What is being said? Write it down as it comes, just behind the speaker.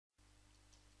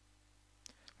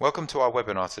Welcome to our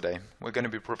webinar today. We're going to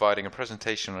be providing a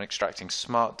presentation on extracting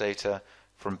smart data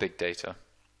from big data.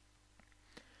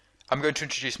 I'm going to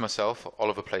introduce myself,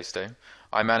 Oliver Plaistow.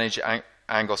 I manage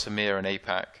Angos EMEA and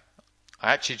APAC.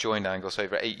 I actually joined Angos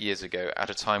over 8 years ago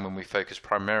at a time when we focused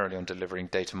primarily on delivering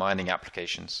data mining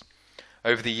applications.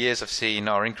 Over the years I've seen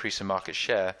our increase in market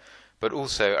share, but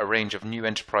also a range of new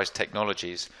enterprise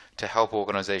technologies to help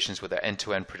organizations with their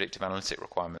end-to-end predictive analytic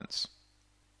requirements.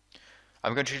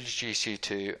 I'm going to introduce you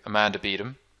to Amanda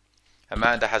Beedham.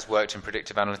 Amanda has worked in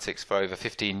predictive analytics for over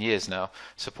 15 years now,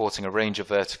 supporting a range of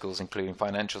verticals including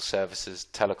financial services,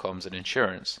 telecoms and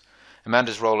insurance.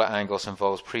 Amanda's role at Angos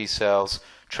involves pre-sales,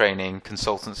 training,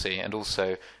 consultancy and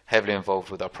also heavily involved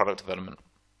with our product development.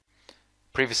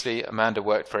 Previously, Amanda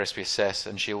worked for SPSS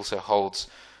and she also holds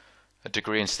a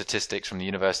degree in statistics from the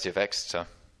University of Exeter.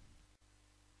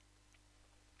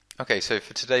 Okay, so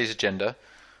for today's agenda,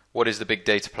 what is the big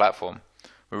data platform?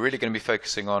 We're really going to be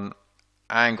focusing on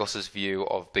Angos's view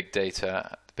of big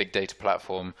data, the big data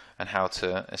platform, and how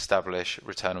to establish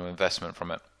return on investment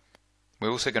from it.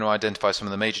 We're also going to identify some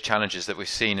of the major challenges that we've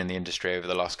seen in the industry over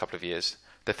the last couple of years.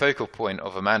 The focal point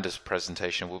of Amanda's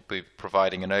presentation will be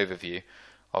providing an overview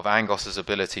of Angos's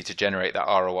ability to generate that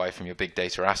ROI from your big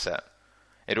data asset.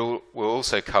 It will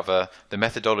also cover the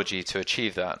methodology to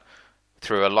achieve that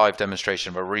through a live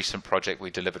demonstration of a recent project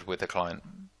we delivered with a client.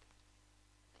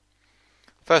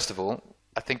 First of all,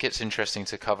 I think it's interesting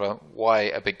to cover why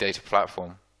a big data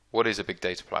platform. What is a big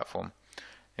data platform?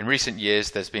 In recent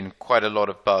years, there's been quite a lot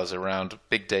of buzz around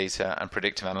big data and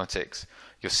predictive analytics.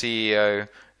 Your CEO,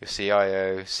 your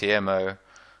CIO, CMO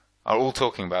are all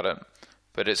talking about it,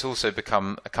 but it's also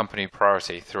become a company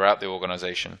priority throughout the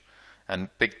organization, and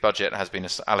big budget has been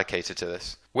allocated to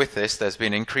this. With this, there's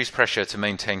been increased pressure to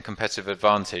maintain competitive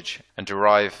advantage and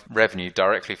derive revenue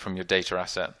directly from your data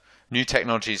asset. New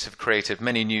technologies have created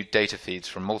many new data feeds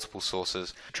from multiple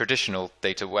sources. Traditional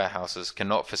data warehouses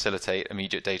cannot facilitate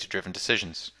immediate data-driven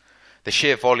decisions. The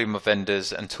sheer volume of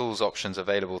vendors and tools options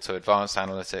available to advanced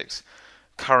analytics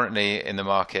currently in the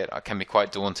market can be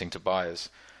quite daunting to buyers.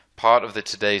 Part of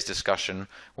today's discussion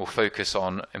will focus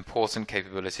on important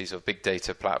capabilities of big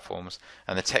data platforms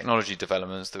and the technology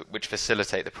developments which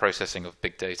facilitate the processing of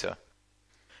big data.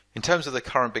 In terms of the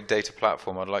current big data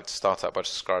platform, I'd like to start out by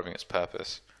describing its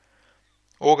purpose.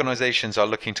 Organizations are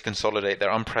looking to consolidate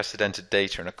their unprecedented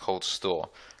data in a cold store,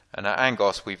 and at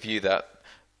Angos we view that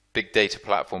big data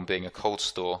platform being a cold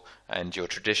store and your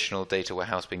traditional data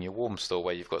warehouse being your warm store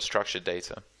where you've got structured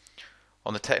data.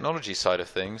 On the technology side of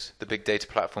things, the big data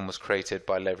platform was created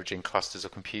by leveraging clusters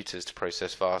of computers to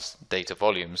process vast data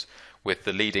volumes, with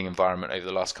the leading environment over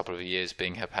the last couple of years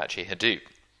being Apache Hadoop.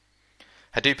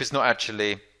 Hadoop is not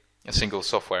actually a single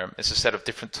software. It's a set of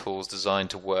different tools designed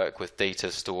to work with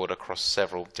data stored across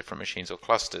several different machines or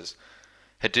clusters.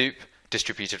 Hadoop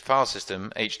Distributed File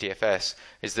System, HDFS,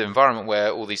 is the environment where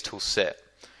all these tools sit.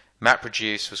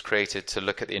 MapReduce was created to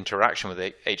look at the interaction with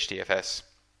HDFS.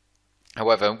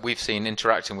 However, we've seen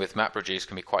interacting with MapReduce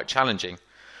can be quite challenging,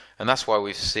 and that's why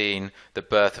we've seen the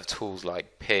birth of tools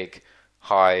like Pig,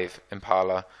 Hive,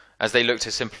 Impala, as they look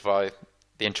to simplify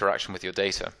the interaction with your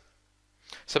data.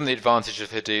 Some of the advantages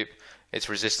of Hadoop: it's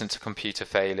resistant to computer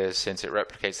failures since it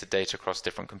replicates the data across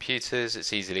different computers.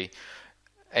 It's easily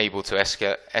able to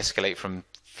escalate from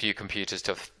few computers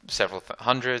to several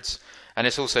hundreds, and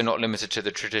it's also not limited to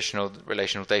the traditional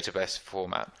relational database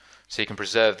format. So you can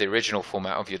preserve the original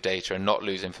format of your data and not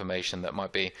lose information that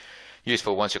might be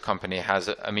useful once your company has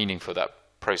a meaning for that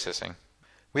processing.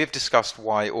 We have discussed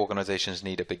why organizations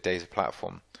need a big data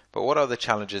platform, but what are the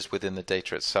challenges within the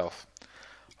data itself?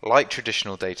 Like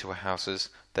traditional data warehouses,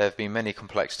 there have been many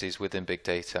complexities within big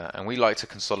data, and we like to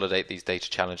consolidate these data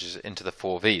challenges into the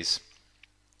 4 V's.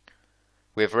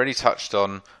 We have already touched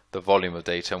on the volume of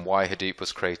data and why Hadoop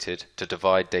was created to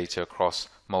divide data across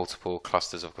multiple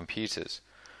clusters of computers.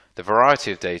 The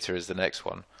variety of data is the next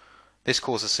one. This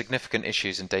causes significant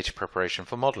issues in data preparation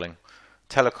for modeling.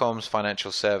 Telecoms,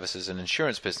 financial services and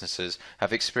insurance businesses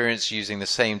have experienced using the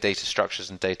same data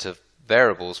structures and data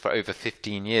variables for over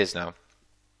 15 years now.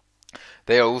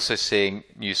 They are also seeing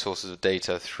new sources of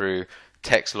data through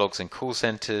text logs in call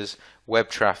centers, web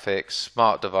traffic,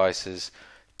 smart devices,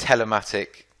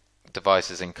 telematic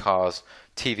devices in cars,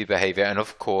 TV behavior, and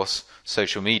of course,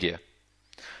 social media.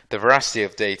 The veracity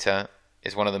of data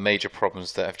is one of the major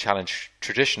problems that have challenged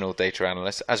traditional data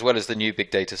analysts as well as the new big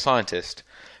data scientist,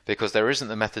 because there isn't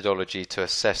the methodology to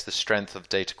assess the strength of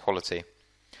data quality.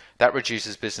 That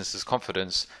reduces businesses'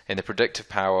 confidence in the predictive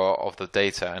power of the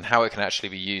data and how it can actually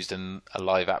be used in a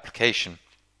live application.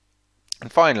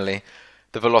 And finally,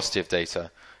 the velocity of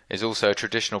data is also a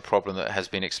traditional problem that has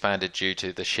been expanded due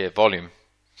to the sheer volume.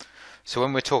 So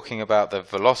when we're talking about the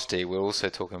velocity, we're also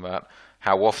talking about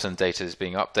how often data is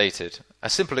being updated. A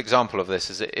simple example of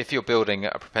this is that if you're building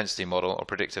a propensity model or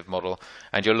predictive model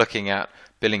and you're looking at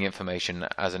billing information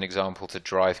as an example to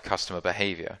drive customer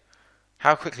behavior,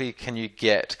 how quickly can you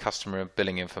get customer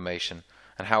billing information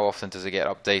and how often does it get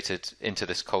updated into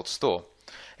this cold store?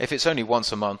 If it's only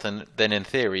once a month, then in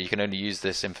theory you can only use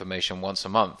this information once a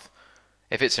month.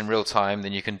 If it's in real time,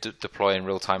 then you can deploy in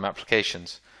real-time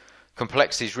applications.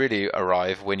 Complexities really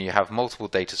arrive when you have multiple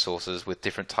data sources with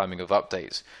different timing of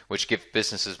updates, which give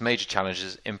businesses major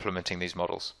challenges implementing these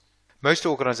models. Most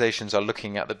organizations are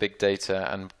looking at the big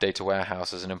data and data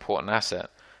warehouse as an important asset.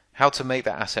 How to make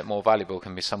that asset more valuable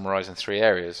can be summarized in 3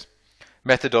 areas.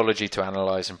 Methodology to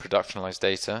analyze and productionalize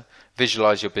data,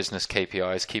 visualize your business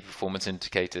KPIs, key performance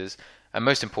indicators, and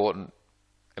most important,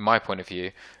 in my point of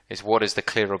view, is what is the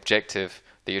clear objective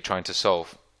that you're trying to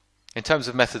solve. In terms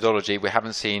of methodology, we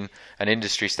haven't seen an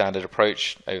industry standard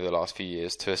approach over the last few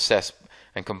years to assess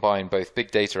and combine both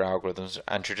big data algorithms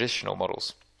and traditional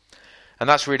models. And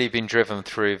that's really been driven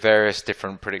through various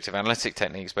different predictive analytic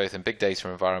techniques, both in big data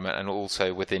environment and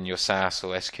also within your SAS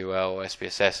or SQL or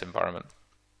SPSS environment.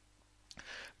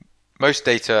 Most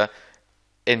data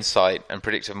insight and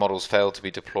predictive models failed to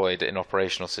be deployed in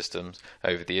operational systems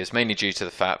over the years, mainly due to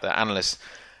the fact that analysts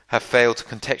have failed to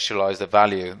contextualize the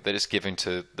value that is given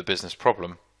to the business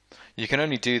problem. You can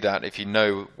only do that if you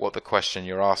know what the question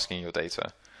you're asking your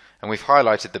data. And we've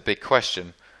highlighted the big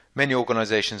question. Many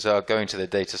organizations are going to their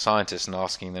data scientists and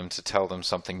asking them to tell them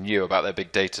something new about their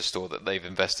big data store that they've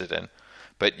invested in.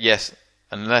 But yes,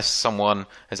 unless someone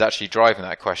is actually driving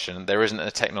that question, there isn't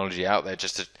a technology out there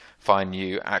just to find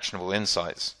new actionable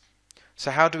insights.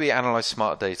 So how do we analyze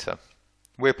smart data?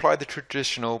 We apply the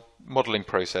traditional modeling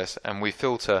process and we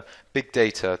filter big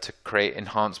data to create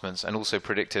enhancements and also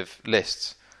predictive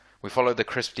lists. We follow the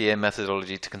CRISP-DM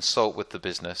methodology to consult with the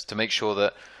business to make sure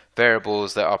that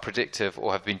variables that are predictive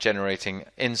or have been generating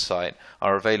insight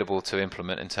are available to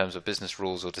implement in terms of business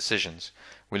rules or decisions.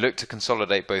 We look to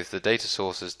consolidate both the data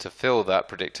sources to fill that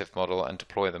predictive model and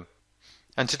deploy them.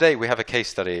 And today we have a case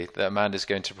study that Amanda is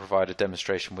going to provide a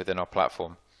demonstration within our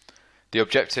platform. The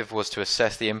objective was to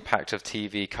assess the impact of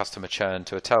TV customer churn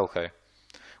to a telco,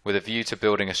 with a view to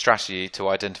building a strategy to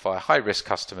identify high-risk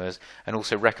customers and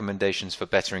also recommendations for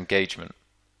better engagement.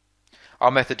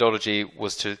 Our methodology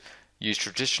was to use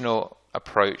traditional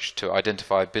approach to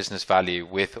identify business value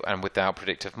with and without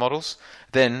predictive models,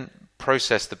 then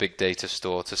process the big data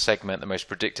store to segment the most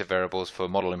predictive variables for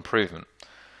model improvement.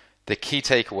 The key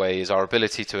takeaway is our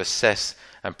ability to assess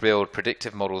and build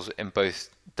predictive models in both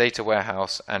data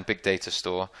warehouse and big data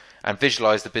store and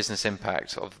visualize the business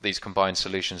impact of these combined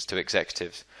solutions to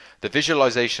executives. The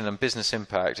visualization and business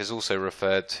impact is also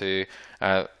referred to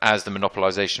as the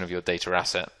monopolization of your data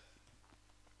asset.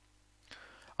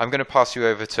 I'm going to pass you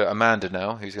over to Amanda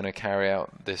now, who's going to carry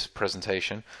out this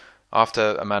presentation.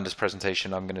 After Amanda's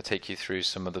presentation, I'm going to take you through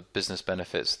some of the business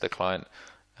benefits the client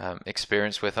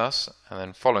experienced with us, and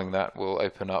then following that we'll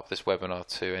open up this webinar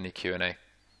to any Q&A.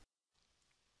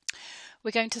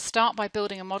 We're going to start by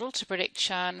building a model to predict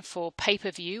churn for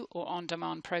pay-per-view or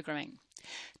on-demand programming.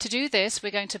 To do this,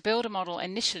 we're going to build a model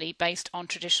initially based on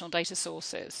traditional data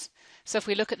sources. So if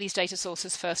we look at these data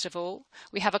sources first of all,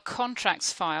 we have a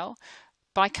contracts file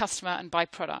by customer and by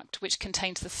product, which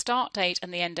contains the start date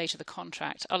and the end date of the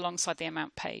contract alongside the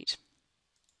amount paid.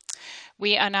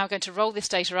 We are now going to roll this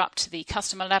data up to the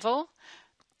customer level,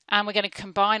 and we're going to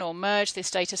combine or merge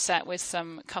this data set with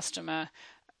some customer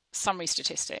summary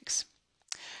statistics.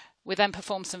 We then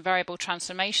perform some variable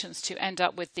transformations to end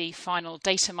up with the final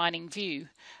data mining view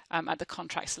at the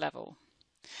contracts level.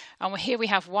 And here we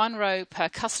have one row per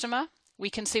customer. We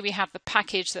can see we have the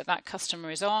package that that customer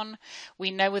is on.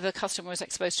 We know whether the customer was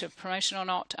exposed to a promotion or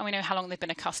not, and we know how long they've been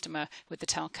a customer with the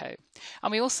telco.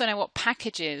 And we also know what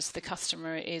packages the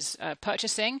customer is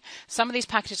purchasing. Some of these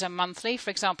packages are monthly.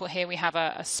 For example, here we have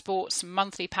a sports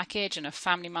monthly package and a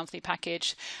family monthly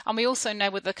package. And we also know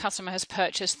whether the customer has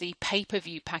purchased the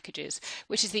pay-per-view packages,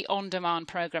 which is the on-demand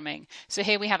programming. So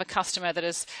here we have a customer that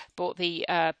has bought the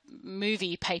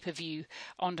movie pay-per-view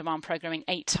on-demand programming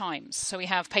 8 times. So we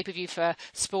have pay-per-view for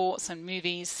sports and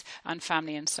movies and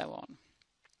family and so on.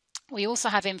 We also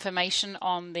have information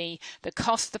on the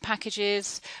cost of the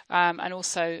packages and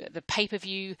also the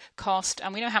pay-per-view cost,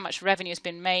 and we know how much revenue has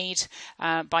been made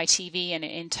by TV and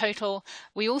in total.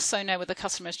 We also know whether the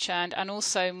customer has churned, and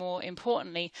also more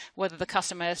importantly whether the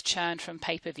customer has churned from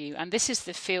pay-per-view, and this is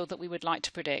the field that we would like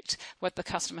to predict, whether the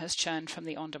customer has churned from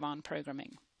the on-demand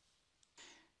programming.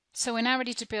 So we're now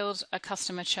ready to build a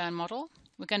customer churn model.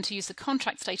 We're going to use the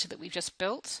contracts data that we've just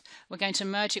built. We're going to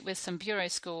merge it with some bureau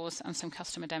scores and some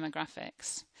customer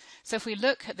demographics. So if we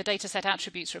look at the dataset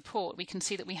attributes report, we can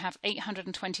see that we have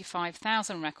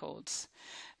 825,000 records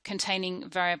containing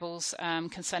variables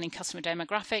concerning customer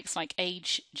demographics like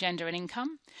age, gender and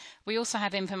income. We also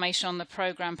have information on the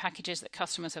program packages that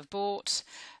customers have bought,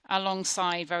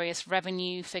 alongside various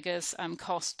revenue figures,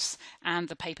 costs and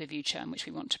the pay-per-view churn which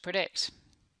we want to predict.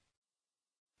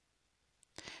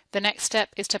 The next step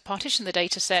is to partition the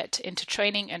dataset into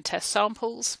training and test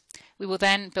samples. We will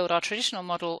then build our traditional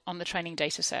model on the training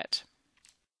dataset.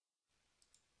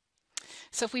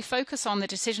 So if we focus on the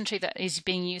decision tree that is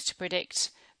being used to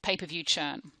predict pay-per-view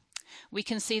churn, we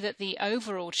can see that the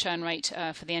overall churn rate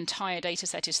for the entire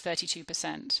dataset is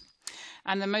 32%.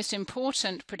 And the most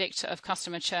important predictor of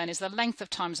customer churn is the length of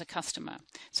time as a customer.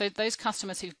 So those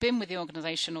customers who've been with the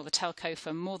organisation or the telco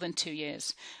for more than 2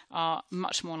 years are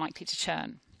much more likely to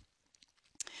churn.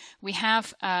 We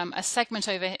have a segment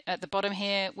over at the bottom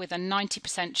here with a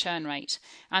 90% churn rate,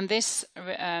 and this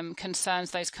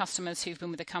concerns those customers who've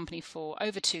been with the company for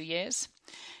over 2 years.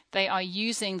 They are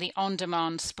using the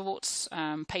on-demand sports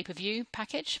pay-per-view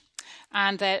package,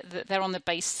 and they're on the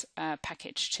base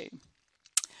package too.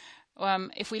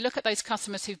 If we look at those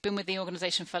customers who've been with the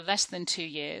organisation for less than 2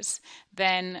 years,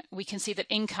 then we can see that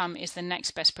income is the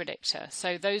next best predictor.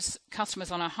 So those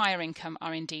customers on a higher income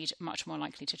are indeed much more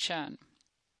likely to churn.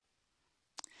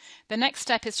 The next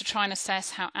step is to try and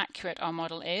assess how accurate our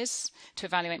model is to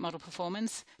evaluate model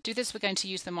performance. To do this, we're going to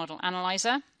use the model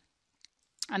analyzer.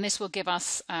 And this will give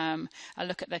us a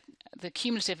look at the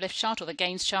cumulative lift chart or the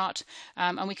gains chart.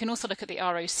 And we can also look at the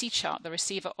ROC chart, the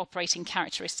receiver operating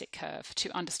characteristic curve, to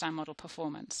understand model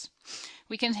performance.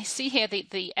 We can see here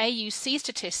the AUC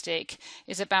statistic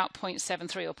is about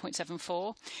 0.73 or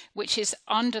 0.74, which is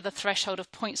under the threshold of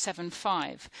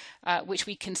 0.75, which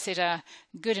we consider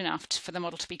good enough for the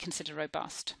model to be considered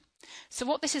robust. So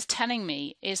what this is telling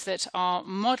me is that our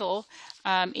model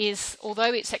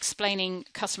although it's explaining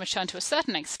customer churn to a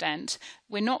certain extent,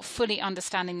 we're not fully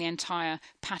understanding the entire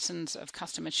patterns of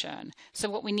customer churn. So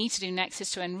what we need to do next is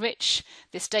to enrich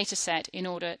this data set in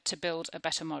order to build a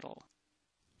better model.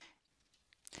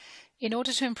 In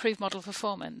order to improve model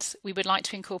performance, we would like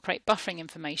to incorporate buffering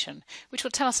information, which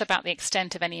will tell us about the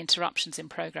extent of any interruptions in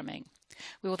programming.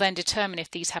 We will then determine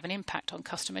if these have an impact on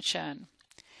customer churn.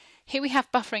 Here we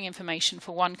have buffering information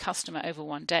for one customer over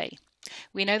 1 day.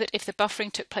 We know that if the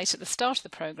buffering took place at the start of the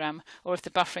program or if the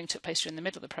buffering took place during the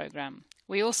middle of the program.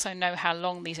 We also know how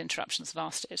long these interruptions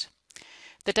lasted.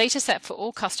 The dataset for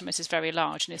all customers is very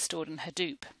large and is stored in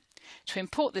Hadoop. To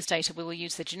import this data, we will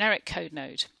use the generic code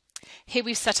node. Here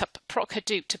we've set up Proc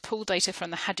Hadoop to pull data from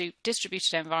the Hadoop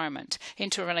distributed environment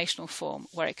into a relational form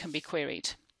where it can be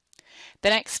queried.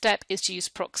 The next step is to use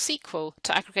Proc SQL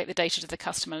to aggregate the data to the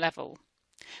customer level.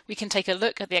 We can take a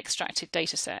look at the extracted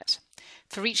dataset.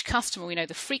 For each customer, we know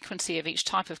the frequency of each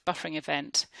type of buffering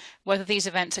event, whether these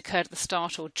events occurred at the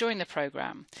start or during the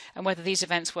program, and whether these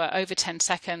events were over 10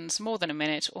 seconds, more than a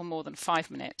minute, or more than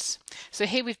 5 minutes. So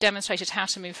here we've demonstrated how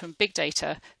to move from big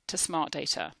data to smart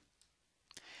data.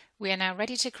 We are now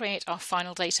ready to create our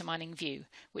final data mining view,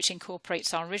 which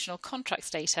incorporates our original contracts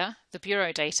data, the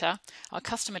bureau data, our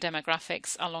customer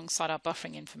demographics, alongside our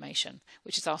buffering information,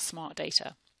 which is our smart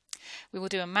data. We will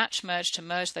do a match merge to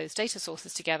merge those data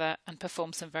sources together and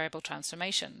perform some variable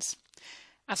transformations.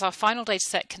 As our final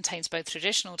dataset contains both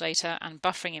traditional data and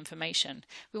buffering information,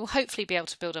 we will hopefully be able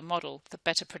to build a model that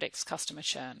better predicts customer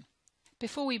churn.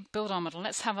 Before we build our model,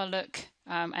 let's have a look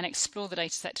and explore the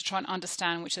dataset to try and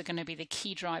understand which are going to be the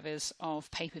key drivers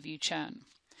of pay-per-view churn.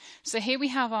 So here we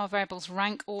have our variables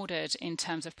rank ordered in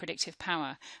terms of predictive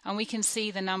power, and we can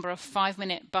see the number of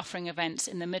 5-minute buffering events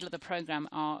in the middle of the program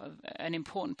are an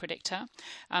important predictor,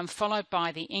 followed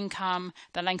by the income,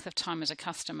 the length of time as a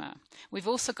customer. We've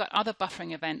also got other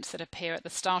buffering events that appear at the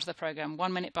start of the program,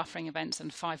 1-minute buffering events and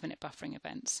 5-minute buffering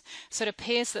events. So it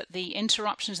appears that the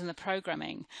interruptions in the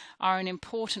programming are an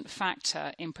important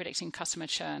factor in predicting customer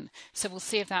churn. So we'll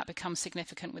see if that becomes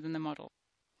significant within the model.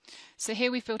 So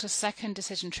here we've built a second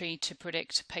decision tree to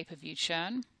predict pay-per-view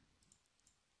churn.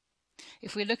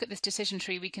 If we look at this decision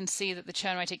tree, we can see that the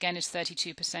churn rate again is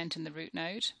 32% in the root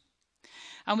node.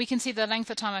 And we can see the length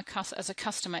of time as a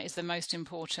customer is the most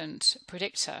important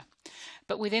predictor.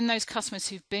 But within those customers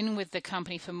who've been with the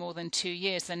company for more than 2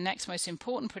 years, the next most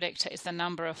important predictor is the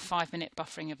number of 5-minute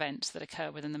buffering events that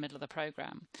occur within the middle of the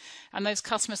program. And those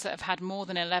customers that have had more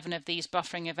than 11 of these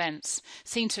buffering events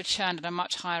seem to have churned at a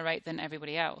much higher rate than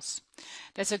everybody else.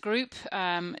 There's a group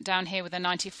down here with a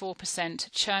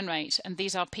 94% churn rate, and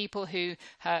these are people who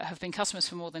have been customers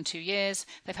for more than 2 years.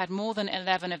 They've had more than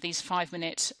 11 of these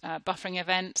 5-minute buffering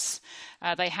events.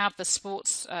 They have the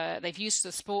sports, they've used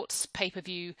the sports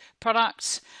pay-per-view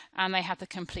product, and they have the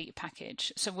complete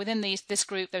package. So within this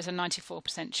group, there's a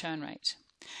 94% churn rate.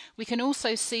 We can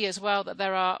also see as well that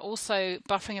there are also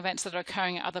buffering events that are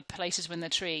occurring at other places within the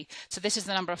tree. So this is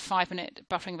the number of 5-minute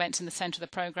buffering events in the center of the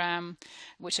program,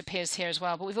 which appears here as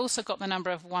well. But we've also got the number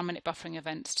of 1-minute buffering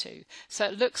events too. So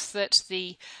it looks that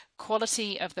the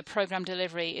quality of the program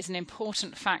delivery is an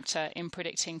important factor in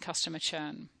predicting customer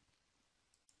churn.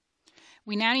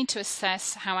 We now need to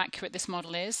assess how accurate this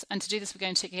model is. And to do this, we're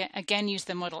going to again use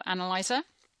the model analyzer.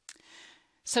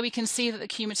 So we can see that the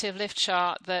cumulative lift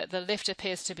chart, the lift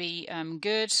appears to be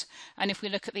good. And if we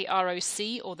look at the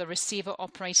ROC, or the receiver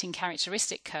operating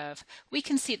characteristic curve, we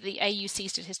can see that the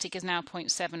AUC statistic is now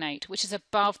 0.78, which is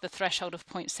above the threshold of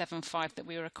 0.75 that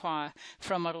we require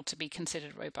for a model to be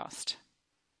considered robust.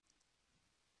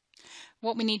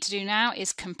 What we need to do now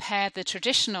is compare the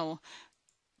traditional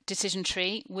decision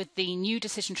tree with the new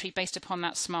decision tree based upon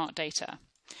that smart data.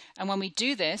 And when we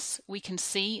do this, we can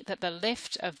see that the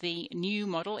lift of the new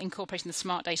model incorporating the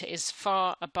smart data is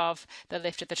far above the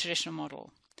lift of the traditional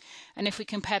model. And if we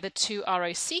compare the two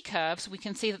ROC curves, we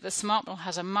can see that the smart model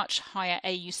has a much higher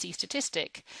AUC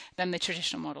statistic than the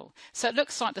traditional model. So it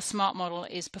looks like the smart model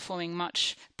is performing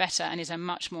much better and is a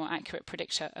much more accurate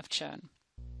predictor of churn.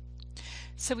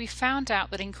 So we found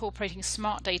out that incorporating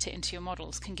smart data into your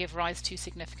models can give rise to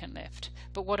significant lift.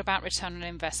 But what about return on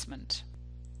investment?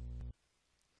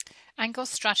 Angoss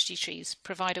strategy trees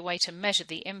provide a way to measure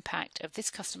the impact of this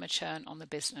customer churn on the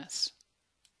business.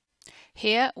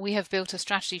 Here we have built a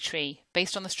strategy tree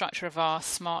based on the structure of our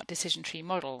smart decision tree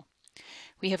model.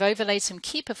 We have overlaid some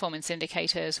key performance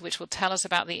indicators which will tell us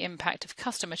about the impact of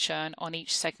customer churn on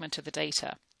each segment of the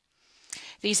data.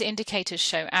 These indicators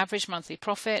show average monthly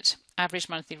profit, average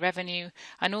monthly revenue,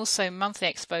 and also monthly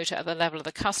exposure at the level of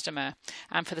the customer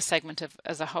and for the segment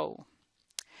as a whole.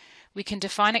 We can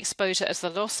define exposure as the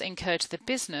loss incurred to the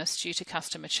business due to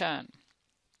customer churn.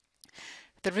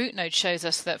 The root node shows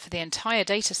us that for the entire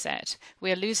data set,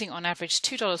 we are losing on average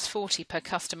 $2.40 per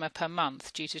customer per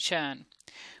month due to churn.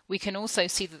 We can also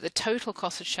see that the total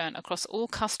cost of churn across all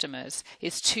customers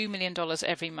is $2 million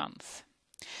every month.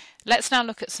 Let's now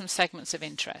look at some segments of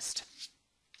interest.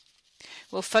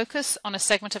 We'll focus on a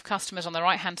segment of customers on the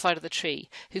right-hand side of the tree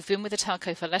who've been with the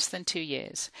telco for less than 2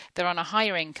 years. They're on a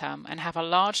higher income and have a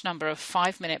large number of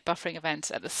 5-minute buffering events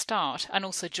at the start and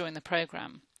also during the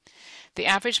program. The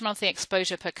average monthly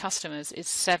exposure per customers is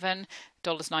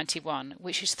 $7.91,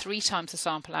 which is 3 times the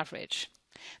sample average.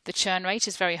 The churn rate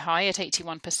is very high at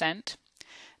 81%.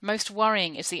 Most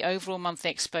worrying is the overall monthly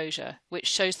exposure, which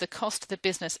shows the cost to the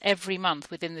business every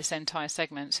month within this entire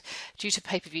segment due to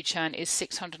pay-per-view churn is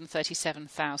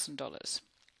 $637,000.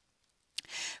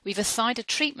 We've assigned a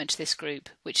treatment to this group,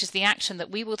 which is the action that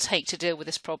we will take to deal with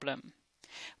this problem.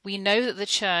 We know that the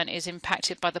churn is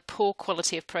impacted by the poor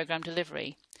quality of program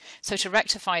delivery. So to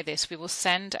rectify this, we will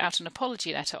send out an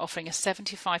apology letter offering a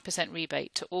 75%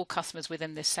 rebate to all customers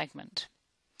within this segment.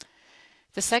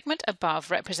 The segment above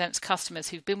represents customers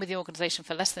who've been with the organisation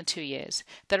for less than 2 years.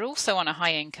 They're also on a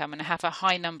high income and have a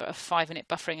high number of 5-minute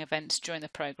buffering events during the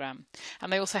programme.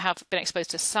 And they also have been exposed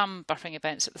to some buffering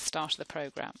events at the start of the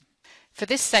programme. For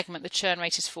this segment, the churn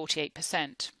rate is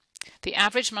 48%. The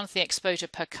average monthly exposure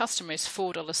per customer is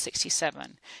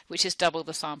 $4.67, which is double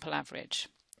the sample average.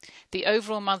 The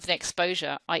overall monthly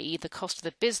exposure, i.e. the cost of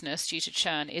the business due to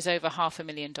churn, is over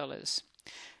 $500,000.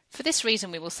 For this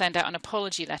reason, we will send out an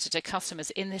apology letter to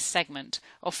customers in this segment,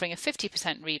 offering a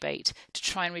 50% rebate to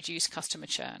try and reduce customer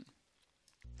churn.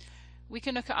 We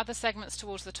can look at other segments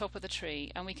towards the top of the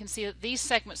tree, and we can see that these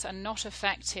segments are not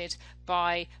affected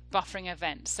by buffering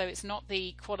events. So it's not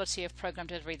the quality of program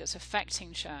delivery that's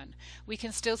affecting churn. We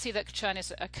can still see that churn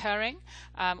is occurring,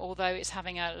 although it's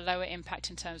having a lower impact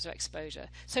in terms of exposure.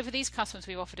 So for these customers,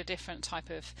 we've offered a different type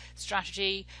of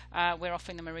strategy. We're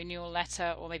offering them a renewal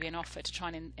letter or maybe an offer to try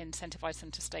and incentivize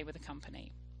them to stay with the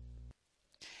company.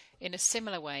 In a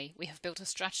similar way, we have built a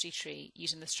strategy tree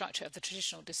using the structure of the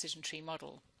traditional decision tree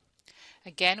model.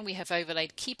 Again, we have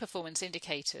overlaid key performance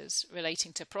indicators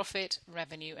relating to profit,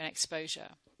 revenue, and exposure.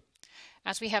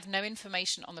 As we have no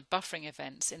information on the buffering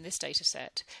events in this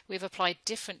dataset, we have applied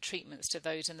different treatments to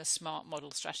those in the SMART model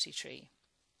strategy tree.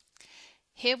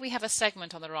 Here we have a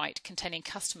segment on the right containing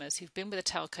customers who've been with a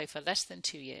telco for less than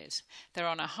 2 years. They're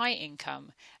on a high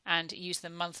income and use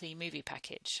the monthly movie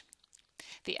package.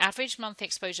 The average monthly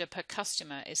exposure per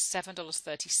customer is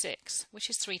 $7.36, which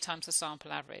is 3 times the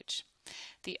sample average.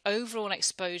 The overall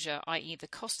exposure, i.e. the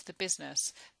cost of the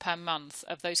business per month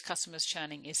of those customers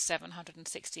churning, is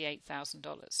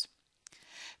 $768,000.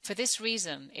 For this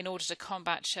reason, in order to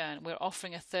combat churn, we're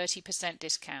offering a 30%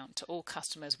 discount to all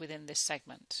customers within this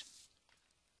segment.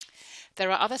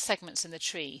 There are other segments in the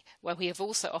tree where we have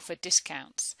also offered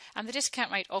discounts, and the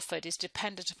discount rate offered is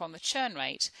dependent upon the churn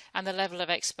rate and the level of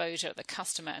exposure at the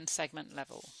customer and segment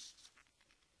level.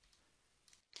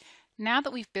 Now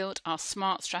that we've built our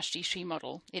smart strategy tree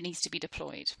model, it needs to be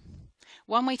deployed.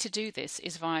 One way to do this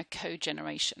is via code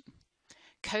generation.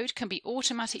 Code can be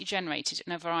automatically generated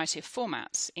in a variety of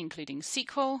formats, including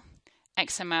SQL,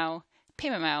 XML,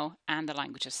 PMML, and the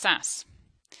language of SAS.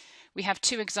 We have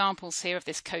two examples here of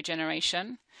this code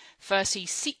generation. Firstly,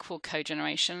 SQL code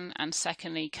generation, and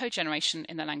secondly, code generation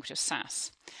in the language of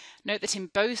SAS. Note that in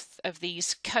both of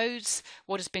these codes,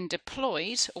 what has been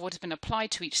deployed or what has been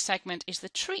applied to each segment is the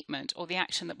treatment or the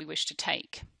action that we wish to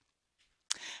take.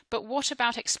 But what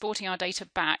about exporting our data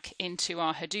back into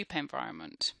our Hadoop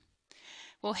environment?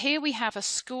 Well, here we have a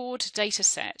scored data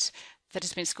set that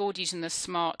has been scored using the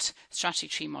Smart Strategy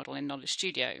Tree model in Knowledge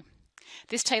Studio.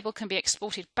 This table can be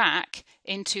exported back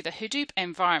into the Hadoop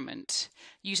environment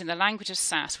using the language of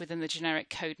SAS within the generic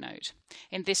code node.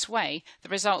 In this way, the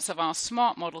results of our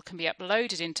smart model can be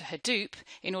uploaded into Hadoop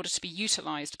in order to be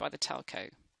utilized by the telco.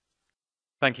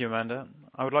 Thank you, Amanda.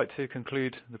 I would like to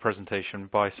conclude the presentation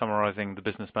by summarizing the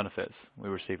business benefits we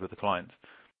received with the client.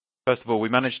 First of all, we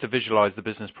managed to visualize the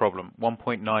business problem,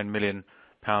 £1.9 million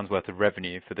worth of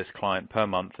revenue for this client per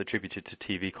month attributed to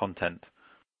TV content.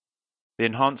 The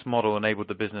enhanced model enabled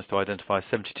the business to identify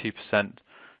 72%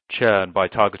 churn by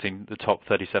targeting the top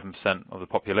 37% of the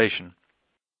population.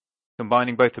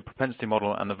 Combining both the propensity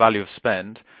model and the value of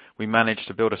spend, we managed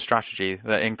to build a strategy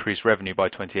that increased revenue by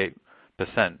 28%.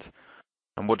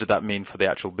 And what did that mean for the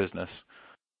actual business?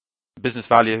 The business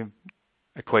value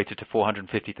equated to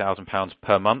 £450,000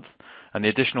 per month, and the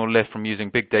additional lift from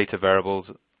using big data variables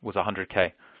was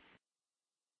 100K.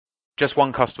 Just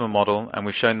one customer model, and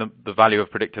we've shown the value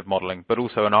of predictive modeling, but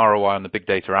also an ROI on the big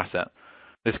data asset.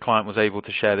 This client was able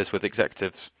to share this with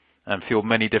executives and fuel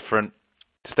many different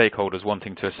stakeholders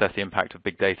wanting to assess the impact of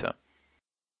big data.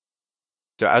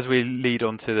 So as we lead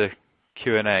on to the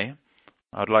Q&A,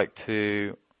 I'd like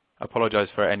to apologize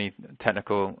for any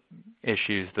technical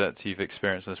issues that you've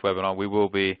experienced in this webinar. We will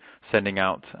be sending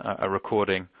out a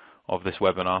recording of this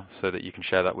webinar so that you can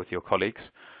share that with your colleagues.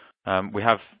 We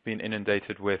have been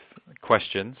inundated with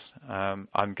questions.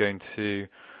 I'm going to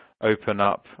open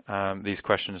up these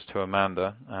questions to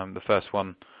Amanda. The first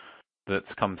one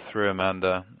that's come through,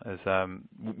 Amanda, is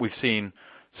we've seen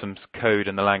some code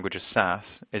in the language of SAS.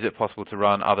 Is it possible to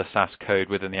run other SAS code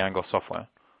within the Angos software?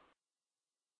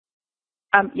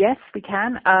 Yes, we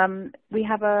can. We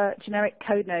have a generic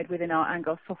code node within our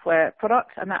Angos software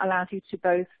product, and that allows you to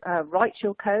both write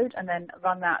your code and then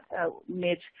run that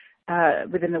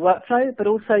within the workflow, but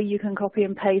also you can copy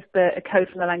and paste the code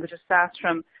from the language of SAS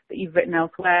that you've written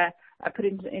elsewhere, put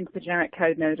it into the generic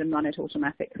code node and run it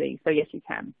automatically. So yes, you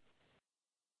can.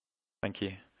 Thank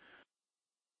you.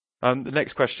 The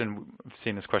next question, I've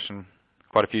seen this question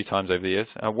quite a few times over the years.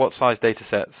 What size data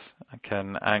sets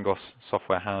can Angos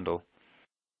software handle?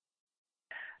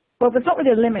 Well, there's not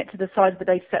really a limit to the size of the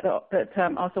data set that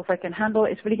our software can handle.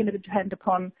 It's really going to depend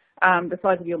upon the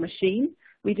size of your machine.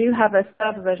 We do have a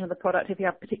server version of the product if you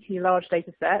have particularly large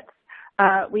data sets.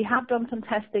 We have done some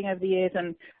testing over the years,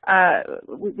 and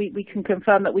we can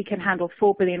confirm that we can handle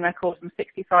 4 billion records and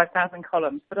 65,000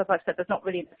 columns. But as I've said, there's not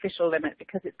really an official limit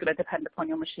because it's going to depend upon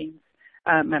your machine's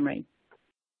memory.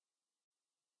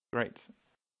 Great.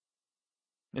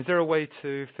 Is there a way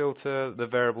to filter the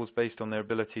variables based on their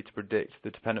ability to predict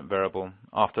the dependent variable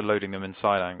after loading them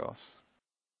inside Angos?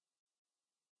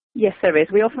 Yes, there is.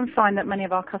 We often find that many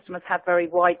of our customers have very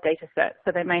wide data sets,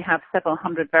 so they may have several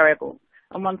hundred variables.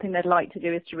 And one thing they'd like to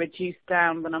do is to reduce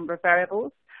down the number of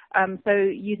variables. So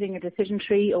using a decision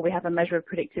tree, or we have a measure of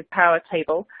predictive power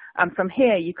table, from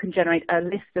here you can generate a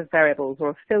list of variables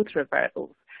or a filter of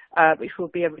variables, which will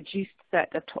be a reduced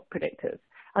set of top predictors.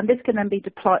 And this can then be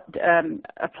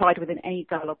applied within any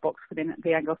dialog box within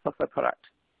the Angos software product.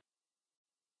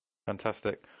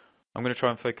 Fantastic. I'm going to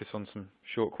try and focus on some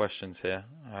short questions here.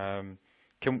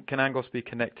 Can Angos be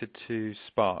connected to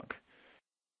Spark?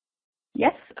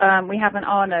 Yes, we have an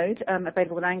R node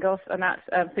available with Angos, and that's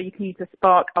so you can use the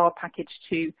Spark R package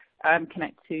to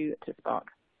connect to Spark.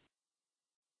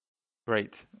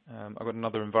 Great. I've got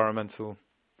another environmental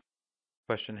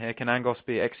question here. Can Angos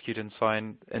be executed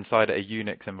inside a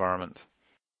Unix environment?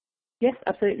 Yes,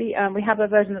 absolutely. We have a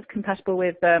version that's compatible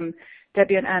with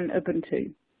Debian and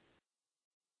Ubuntu.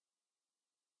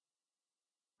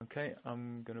 Okay,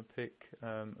 I'm going to pick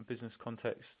a business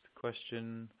context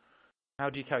question. How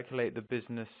do you calculate the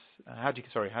business? How do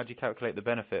you calculate the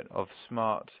benefit of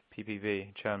smart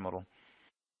PPV churn model?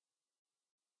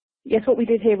 Yes, what we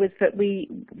did here was that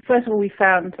first of all, we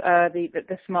found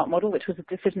the smart model, which was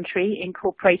a decision tree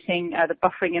incorporating the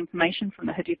buffering information from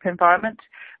the Hadoop environment.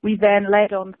 We then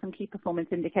layered on some key performance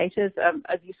indicators.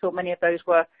 As you saw, many of those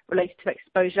were related to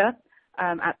exposure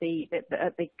at the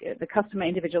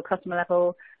individual customer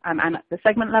level and at the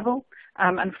segment level.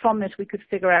 And from this, we could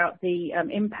figure out the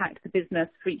impact to the business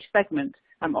for each segment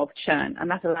of churn, and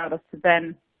that allowed us to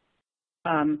then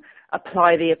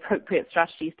apply the appropriate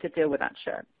strategies to deal with that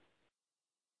churn.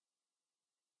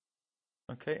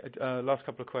 Okay, last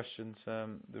couple of questions.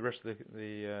 The rest of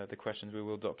the questions we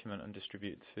will document and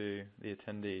distribute to the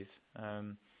attendees.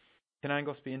 Can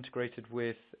Angos be integrated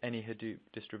with any Hadoop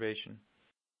distribution?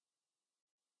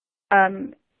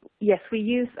 Yes, we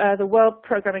use the World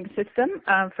Programming System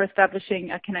for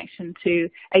establishing a connection to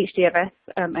HDFS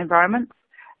environments.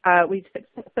 We've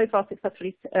so far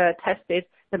successfully tested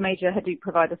the major Hadoop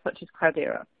providers such as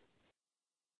Cloudera.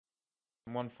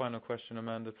 One final question,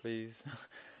 Amanda, please.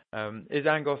 Is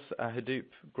Angos a Hadoop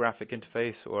graphic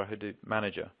interface or a Hadoop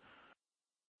manager?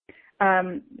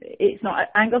 It's not.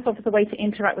 Angos offers a way to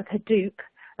interact with Hadoop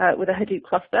with a Hadoop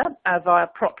cluster via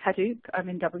Proc Hadoop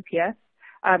in WPS,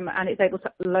 and it's able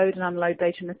to load and unload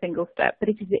data in a single step, but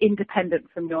it is independent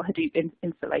from your Hadoop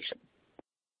installation.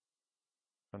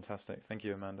 Fantastic. Thank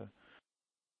you, Amanda.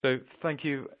 So thank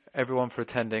you, everyone, for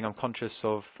attending. I'm conscious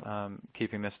of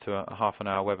keeping this to a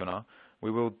half-an-hour webinar. We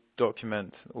will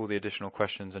document all the additional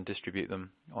questions and distribute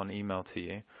them on email to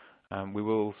you. We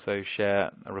will also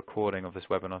share a recording of this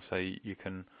webinar so you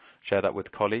can share that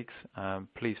with colleagues.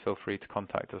 Please feel free to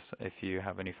contact us if you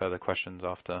have any further questions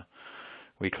after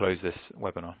we close this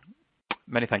webinar.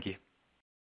 Many thank you.